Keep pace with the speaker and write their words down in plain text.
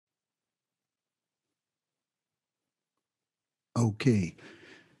Okay,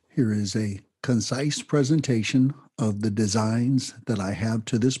 here is a concise presentation of the designs that I have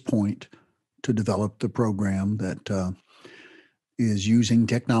to this point to develop the program that is using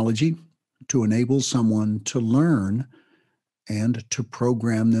technology to enable someone to learn and to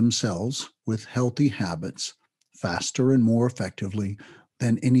program themselves with healthy habits faster and more effectively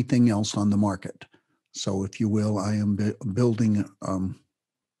than anything else on the market. So, if you will, I am building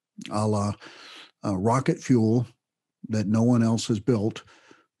a la rocket fuel that no one else has built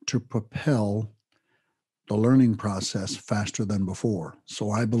to propel the learning process faster than before.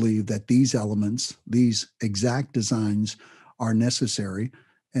 So I believe that these elements, these exact designs are necessary,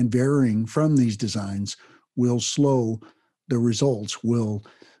 and varying from these designs will slow the results, will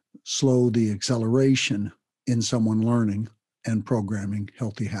slow the acceleration in someone learning and programming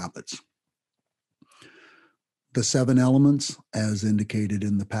healthy habits. The 7 elements, as indicated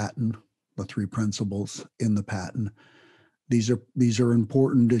in the patent, the 3 principles in the patent, these are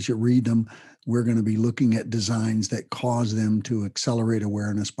important as you read them. We're going to be looking at designs that cause them to accelerate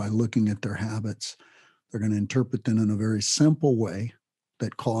awareness by looking at their habits. They're going to interpret them in a very simple way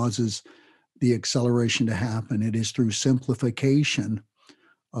that causes the acceleration to happen. It is through simplification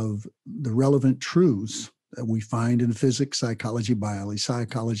of the relevant truths that we find in physics, psychology, biology,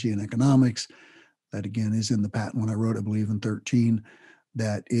 psychology, and economics. That again is in the patent when I wrote, I believe, in 13,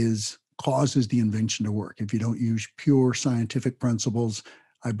 that causes the invention to work. If you don't use pure scientific principles,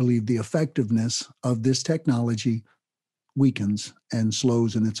 I believe the effectiveness of this technology weakens and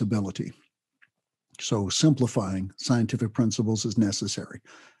slows in its ability. So simplifying scientific principles is necessary.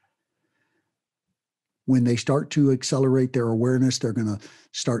 When they start to accelerate their awareness, they're going to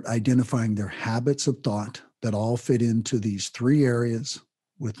start identifying their habits of thought that all fit into these 3 areas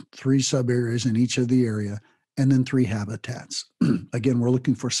with 3 sub-areas in each of the area, and then 3 habitats. Again, we're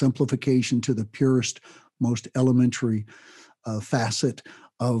looking for simplification to the purest, most elementary facet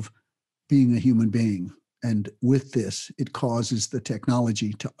of being a human being. And with this, it causes the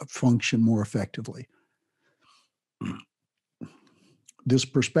technology to function more effectively. This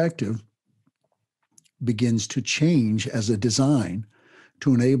perspective begins to change as a design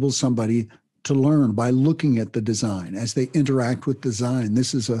to enable somebody to learn by looking at the design as they interact with design.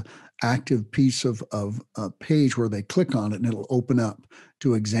 This is an active piece of a page where they click on it and it'll open up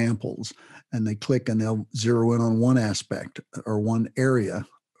to examples, and they click and they'll zero in on one aspect or one area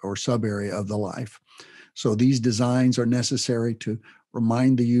or sub area of the life. So these designs are necessary to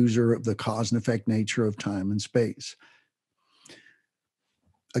remind the user of the cause and effect nature of time and space.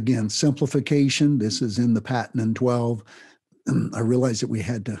 Again, simplification, this is in the patent in 12. I realized that we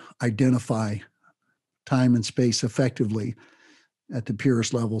had to identify time and space effectively at the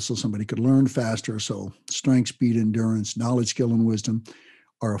purest level so somebody could learn faster. So strength, speed, endurance, knowledge, skill, and wisdom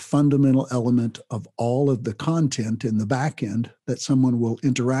are a fundamental element of all of the content in the back end that someone will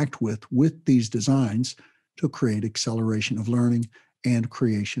interact with these designs to create acceleration of learning and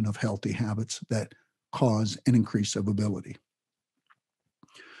creation of healthy habits that cause an increase of ability.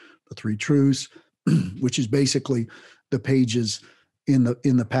 The 3 truths, which is basically the pages in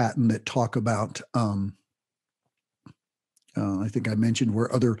the patent that talk about, I think I mentioned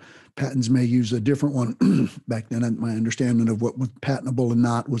where other patents may use a different one. Back then, my understanding of what was patentable and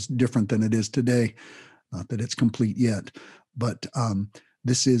not was different than it is today. Not that it's complete yet, but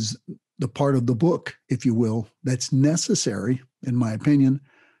this is the part of the book, if you will, that's necessary, in my opinion,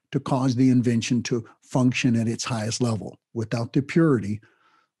 to cause the invention to function at its highest level. Without the purity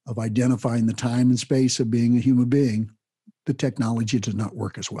of identifying the time and space of being a human being, the technology does not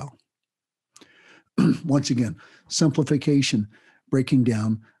work as well. Once again, simplification, breaking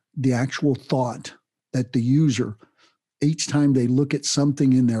down the actual thought that the user, each time they look at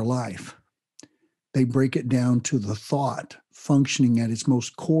something in their life, they break it down to the thought functioning at its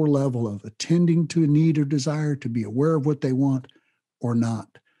most core level of attending to a need or desire, to be aware of what they want or not.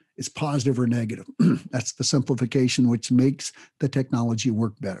 It's positive or negative. That's the simplification, which makes the technology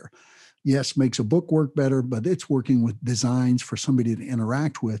work better. Yes, makes a book work better, but it's working with designs for somebody to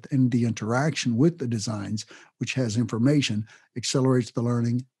interact with, and the interaction with the designs, which has information, accelerates the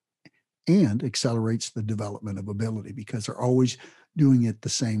learning and accelerates the development of ability because they're always doing it the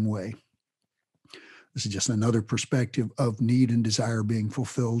same way. This is just another perspective of need and desire being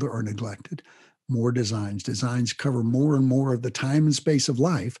fulfilled or neglected. More designs. Designs cover more and more of the time and space of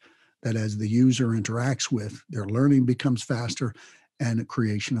life that as the user interacts with, their learning becomes faster and a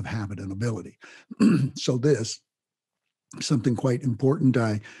creation of habit and ability. So this, something quite important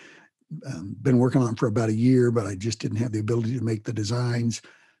I been working on for about a year, but I just didn't have the ability to make the designs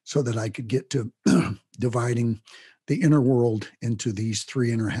so that I could get to dividing the inner world into these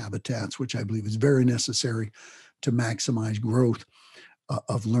 3 inner habitats, which I believe is very necessary to maximize growth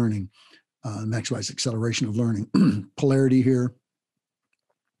of learning, maximize acceleration of learning. Polarity here,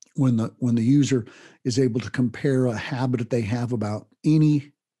 when the user is able to compare a habit that they have about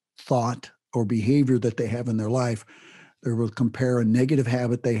any thought or behavior that they have in their life, they will compare a negative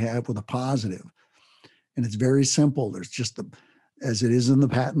habit they have with a positive. And it's very simple. There's just as it is in the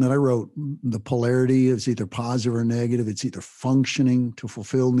patent that I wrote, the polarity is either positive or negative. It's either functioning to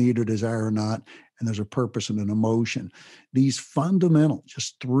fulfill need or desire or not. And there's a purpose and an emotion. These fundamental,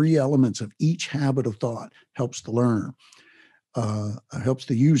 just 3 elements of each habit of thought helps the learner, helps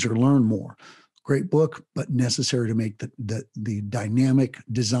the user learn more. Great book, but necessary to make the dynamic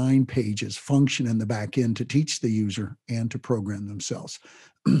design pages function in the back end to teach the user and to program themselves.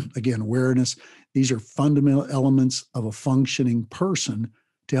 Again, awareness, these are fundamental elements of a functioning person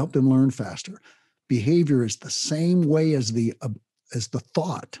to help them learn faster. Behavior is the same way as the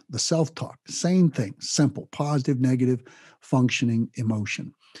thought, the self-talk, same thing, simple, positive, negative, functioning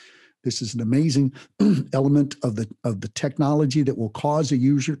emotion. This is an amazing element of the technology that will cause a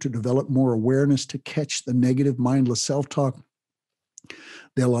user to develop more awareness to catch the negative, mindless self-talk.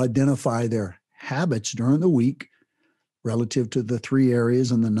 They'll identify their habits during the week relative to the 3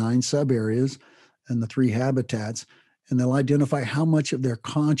 areas and the 9 sub-areas and the 3 habitats, and they'll identify how much of their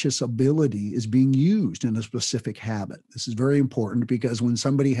conscious ability is being used in a specific habit. This is very important because when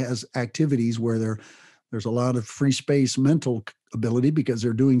somebody has activities where there's a lot of free space mental ability because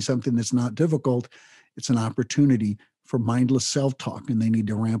they're doing something that's not difficult, it's an opportunity for mindless self-talk, and they need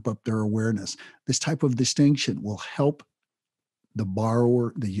to ramp up their awareness. This type of distinction will help the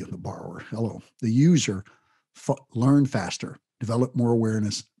user learn faster, develop more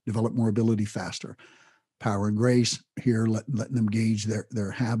awareness, develop more ability faster. Power and grace here, letting them gauge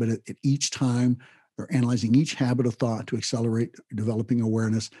their habit at each time. They're analyzing each habit of thought to accelerate developing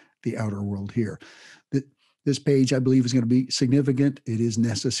awareness, the outer world here. This page, I believe, is going to be significant. It is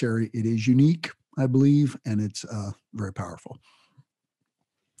necessary. It is unique, I believe, and it's very powerful.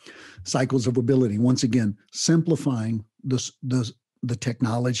 Cycles of ability. Once again, simplifying the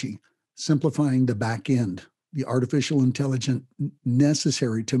technology, simplifying the back end, the artificial intelligence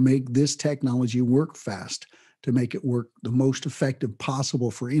necessary to make this technology work fast, to make it work the most effective possible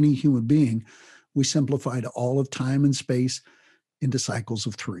for any human being. We simplified all of time and space into cycles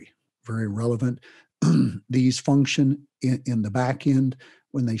of 3. Very relevant. These function in the back end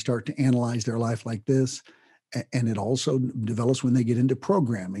when they start to analyze their life like this. And it also develops when they get into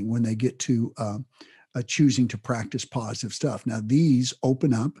programming, when they get to choosing to practice positive stuff. Now, these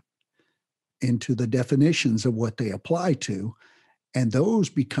open up into the definitions of what they apply to, and those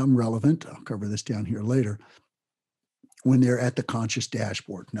become relevant. I'll cover this down here later when they're at the conscious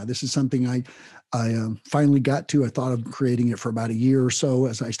dashboard. Now, this is something I finally got to. I thought of creating it for about a year or so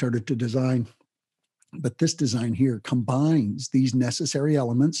as I started to design. But this design here combines these necessary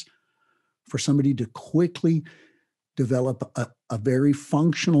elements for somebody to quickly develop a very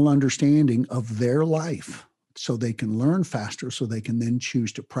functional understanding of their life so they can learn faster, so they can then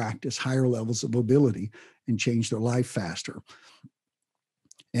choose to practice higher levels of ability and change their life faster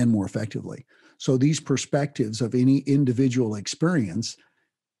and more effectively. So these perspectives of any individual experience,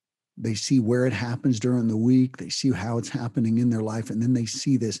 they see where it happens during the week, they see how it's happening in their life, and then they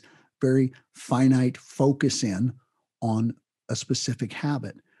see this very finite focus in on a specific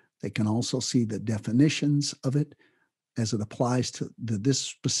habit. They can also see the definitions of it as it applies to this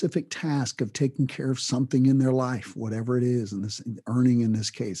specific task of taking care of something in their life, whatever it is, and this earning in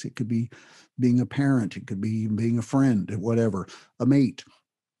this case. It could be being a parent, it could be being a friend, whatever, a mate.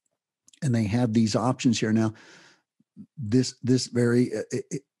 And they have these options here. Now, this very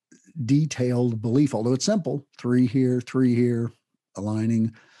detailed belief, although it's simple, 3 here,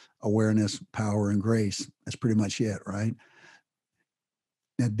 aligning awareness, power, and grace. That's pretty much it, right?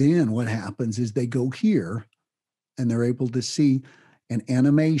 Now, then what happens is they go here and they're able to see an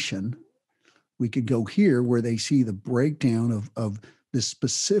animation. We could go here where they see the breakdown of this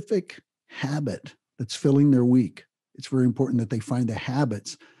specific habit that's filling their week. It's very important that they find the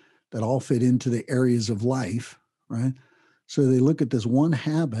habits that all fit into the areas of life, right? So they look at this one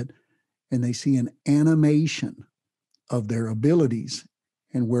habit and they see an animation of their abilities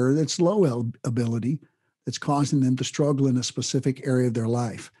and where it's low ability that's causing them to struggle in a specific area of their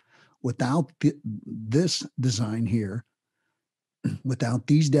life. Without this design here, without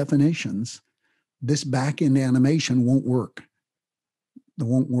these definitions, this back-end animation won't work. It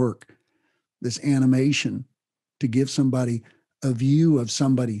won't work. This animation to give somebody a view of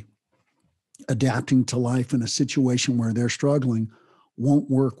somebody adapting to life in a situation where they're struggling won't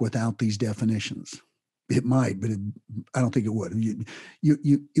work without these definitions. It might, but I don't think it would.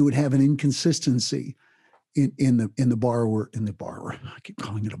 It would have an inconsistency in the borrower, I keep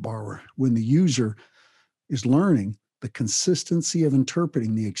calling it a borrower, when the user is learning the consistency of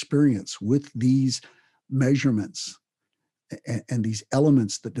interpreting the experience with these measurements and these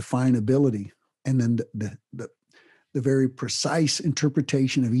elements that define ability, and then the very precise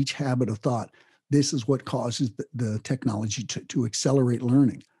interpretation of each habit of thought. This is what causes the technology to accelerate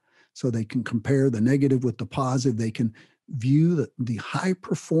learning. So they can compare the negative with the positive. They can view the high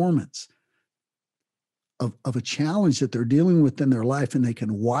performance of a challenge that they're dealing with in their life, and they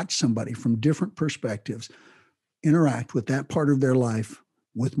can watch somebody from different perspectives interact with that part of their life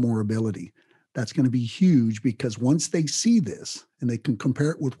with more ability. That's going to be huge, because once they see this and they can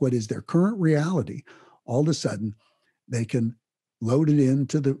compare it with what is their current reality, all of a sudden they can load it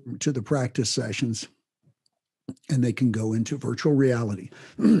into the practice sessions, and they can go into virtual reality.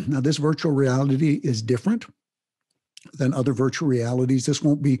 Now, this virtual reality is different than other virtual realities. This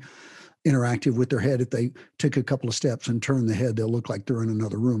won't be interactive with their head. If they take a couple of steps and turn the head, they'll look like they're in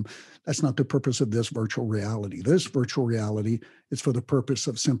another room. That's not the purpose of this virtual reality. This virtual reality is for the purpose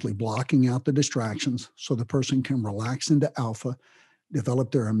of simply blocking out the distractions so the person can relax into alpha,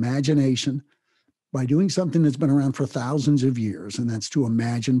 develop their imagination by doing something that's been around for thousands of years, and that's to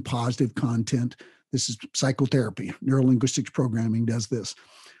imagine positive content. This is psychotherapy. Neurolinguistics programming does this.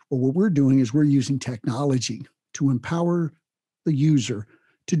 Well, what we're doing is we're using technology to empower the user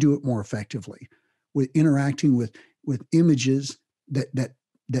to do it more effectively, with interacting with images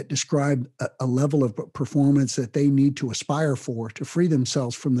that describe a level of performance that they need to aspire for to free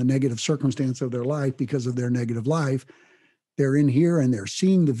themselves from the negative circumstance of their life because of their negative life. They're in here and they're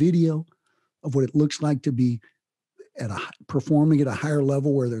seeing the video of what it looks like to be performing at a higher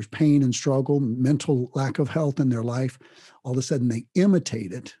level where there's pain and struggle, mental lack of health in their life. All of a sudden they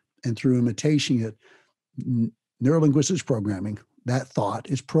imitate it, and through imitation it, neurolinguistics programming, that thought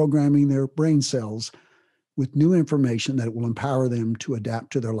is programming their brain cells with new information that will empower them to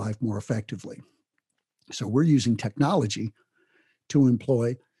adapt to their life more effectively. So we're using technology to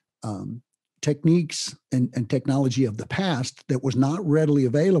employ techniques and technology of the past that was not readily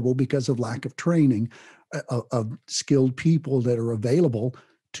available because of lack of training of skilled people that are available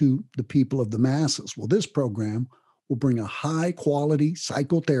to the people of the masses. Well, this program will bring a high quality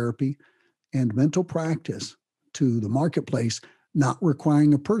psychotherapy and mental practice to the marketplace, not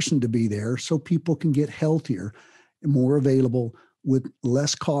requiring a person to be there, so people can get healthier and more available with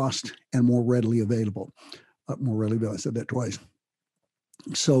less cost and more readily available. I said that twice.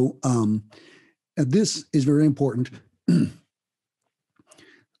 So this is very important.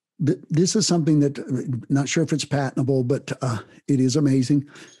 This is something that, not sure if it's patentable, but it is amazing.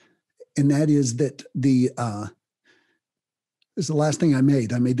 And that is that this is the last thing I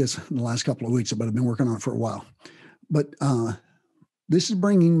made. I made this in the last couple of weeks, but I've been working on it for a while. But this is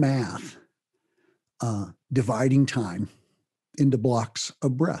bringing math, dividing time into blocks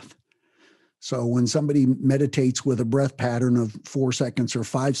of breath. So when somebody meditates with a breath pattern of 4 seconds or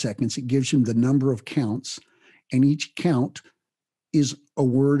 5 seconds, it gives them the number of counts, and each count is a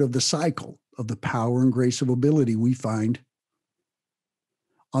word of the cycle of the power and grace of ability we find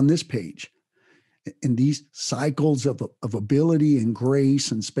on this page. And these cycles of ability and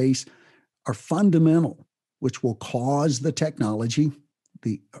grace and space are fundamental, which will cause the technology,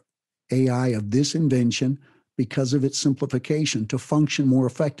 the AI of this invention, because of its simplification, to function more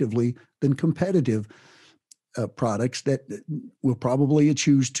effectively than competitive products that will probably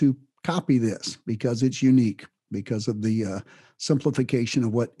choose to copy this because it's unique, because of the simplification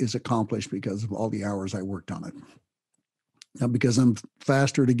of what is accomplished, because of all the hours I worked on it. Now, because I'm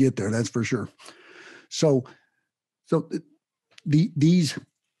faster to get there, that's for sure. So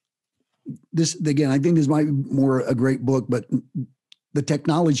this again, I think this might be more a great book, but the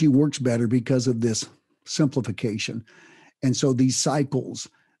technology works better because of this simplification. And so these cycles,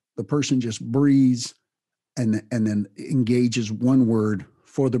 the person just breathes and then engages one word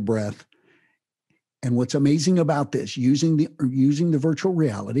for the breath. And what's amazing about this, using the virtual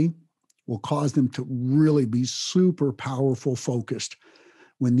reality will cause them to really be super powerful focused.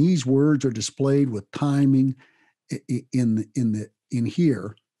 When these words are displayed with timing in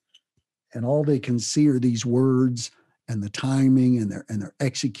here, and all they can see are these words and the timing, and they're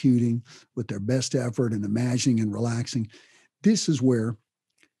executing with their best effort and imagining and relaxing. This is where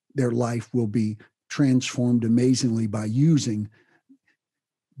their life will be transformed amazingly by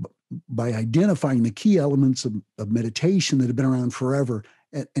identifying the key elements of meditation that have been around forever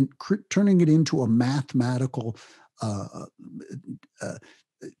and turning it into a mathematical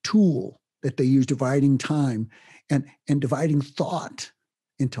tool that they use, dividing time and dividing thought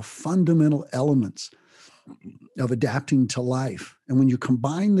into fundamental elements of adapting to life. And when you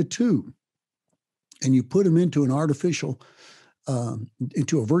combine the two, and you put them into an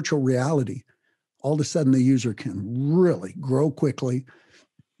into a virtual reality, all of a sudden the user can really grow quickly,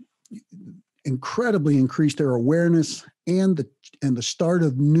 incredibly increase their awareness and the start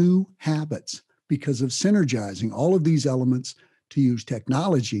of new habits because of synergizing all of these elements to use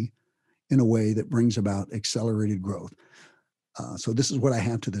technology in a way that brings about accelerated growth. So this is what I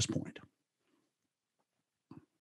have to this point.